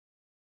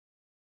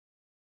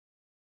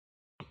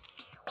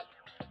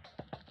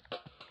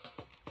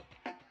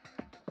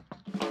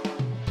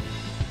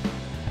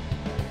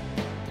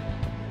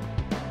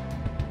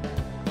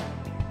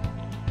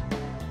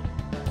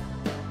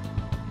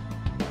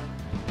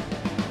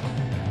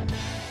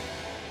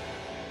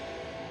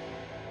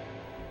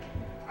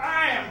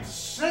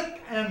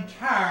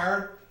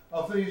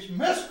of these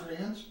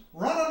miscreants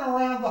running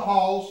around the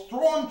halls,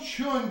 throwing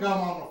chewing gum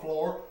on the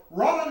floor,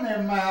 running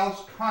their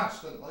mouths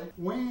constantly.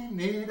 We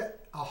need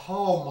a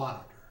hall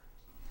monitor.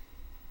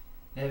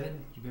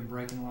 Evan, you've been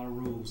breaking a lot of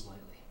rules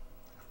lately.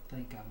 I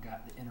think I've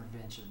got the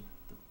intervention.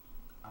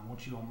 I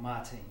want you on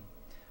my team.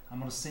 I'm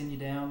going to send you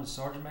down to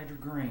Sergeant Major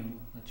Green,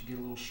 let you get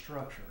a little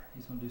structure.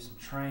 He's going to do some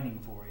training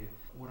for you.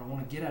 What I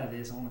want to get out of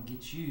this, I want to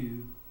get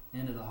you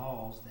into the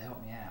halls to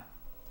help me out.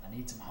 I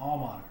need some hall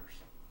monitors,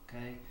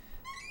 okay?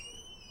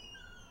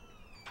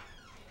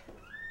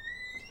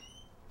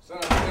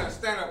 Son,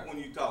 stand up when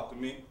you talk to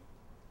me.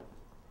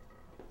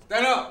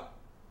 Stand up.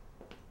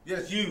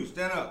 Yes, you,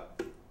 stand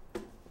up.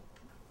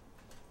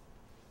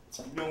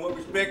 You know what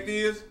respect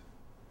is?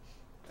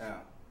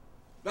 Now,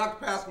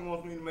 Dr. Pascal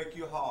wants me to make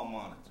you a hall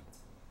monitor.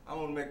 I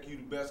want to make you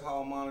the best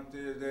hall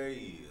monitor there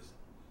is.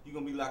 You're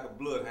going to be like a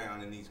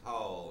bloodhound in these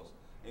halls.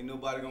 Ain't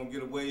nobody going to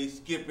get away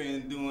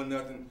skipping, doing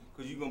nothing,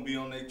 because you're going to be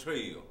on their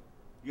trail.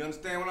 You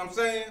understand what I'm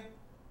saying?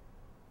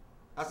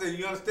 I said,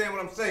 you understand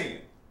what I'm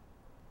saying?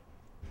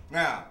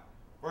 Now,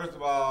 first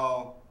of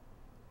all,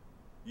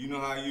 you know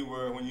how you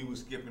were when you were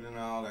skipping and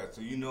all that,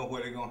 so you know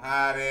where they're going to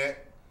hide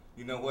at.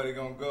 You know where they're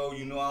going to go.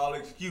 You know all the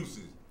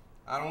excuses.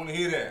 I don't want to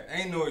hear that.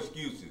 Ain't no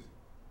excuses.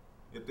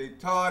 If they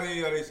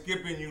tardy or they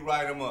skipping, you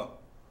write them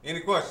up. Any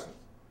questions?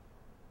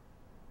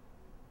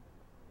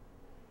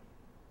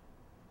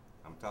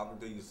 I'm talking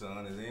to you,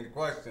 son. Is there any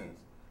questions?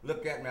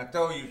 Look at me. I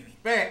told you,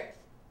 respect.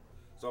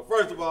 So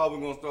first of all, we're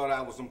going to start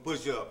out with some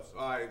push-ups.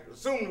 All right,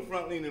 assume the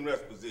front leaning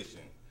rest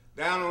position.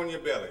 Down on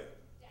your belly.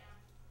 Down.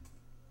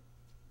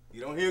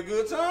 You don't hear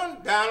good,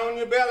 son? Down on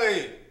your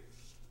belly.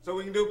 So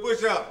we can do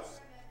push-ups.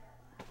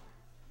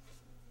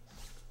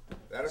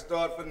 That'll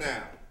start for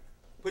now.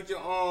 Put your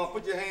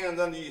hands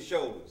under your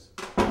shoulders.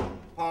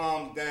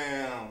 Palms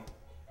down.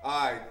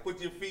 All right, put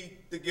your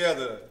feet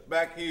together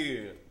back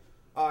here.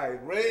 All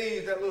right,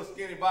 raise that little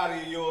skinny body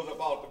of yours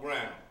up off the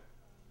ground.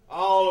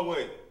 All the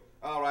way.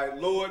 All right,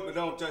 lower it, but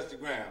don't touch the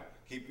ground.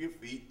 Keep your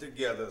feet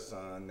together,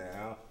 son,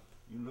 now.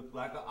 You look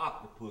like an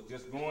octopus,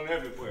 just going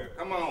everywhere.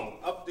 Come on,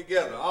 up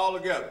together, all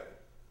together.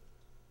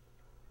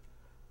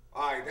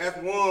 All right, that's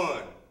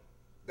one.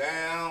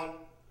 Down.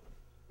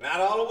 Not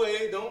all the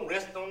way, don't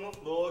rest on the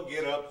floor,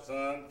 get up,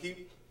 son.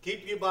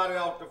 Keep your body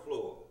off the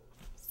floor.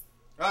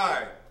 All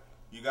right,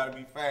 you gotta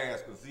be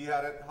fast, because see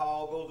how that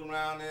hall goes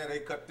around there? They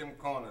cut them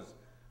corners.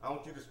 I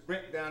want you to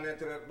sprint down there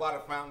to that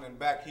water fountain and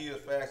back here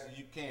as fast as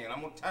you can.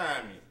 I'm gonna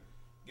time you.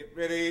 Get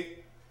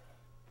ready.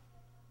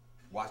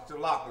 Watch the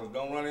lockers,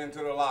 don't run into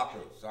the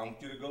lockers. I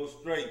want you to go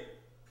straight.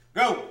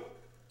 Go!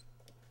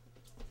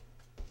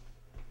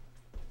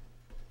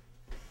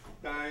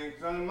 Dang,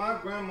 son, my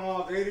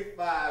grandma's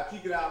 85. She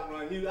could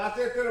outrun you. I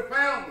said to the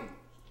fountain,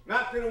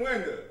 not to the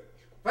window.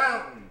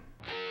 Fountain.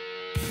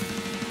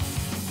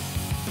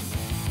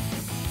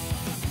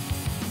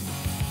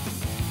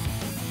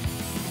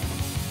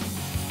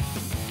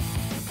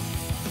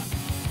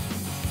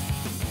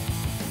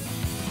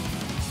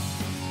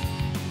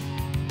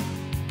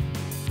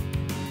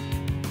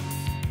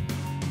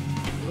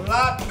 A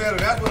lot better,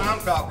 that's what I'm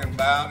talking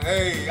about.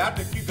 Hey, I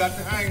think you got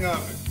the hang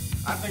of it.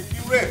 I think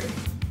you ready.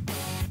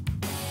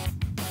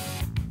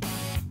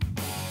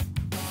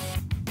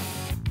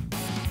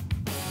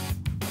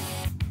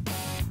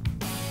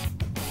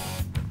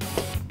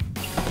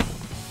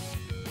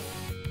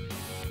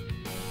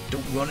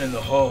 Don't run in the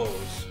halls.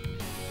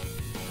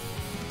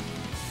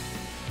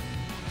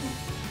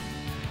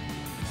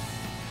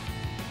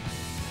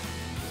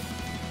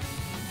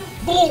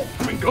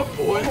 Drink up,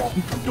 boy.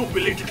 Don't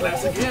be late to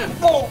class again.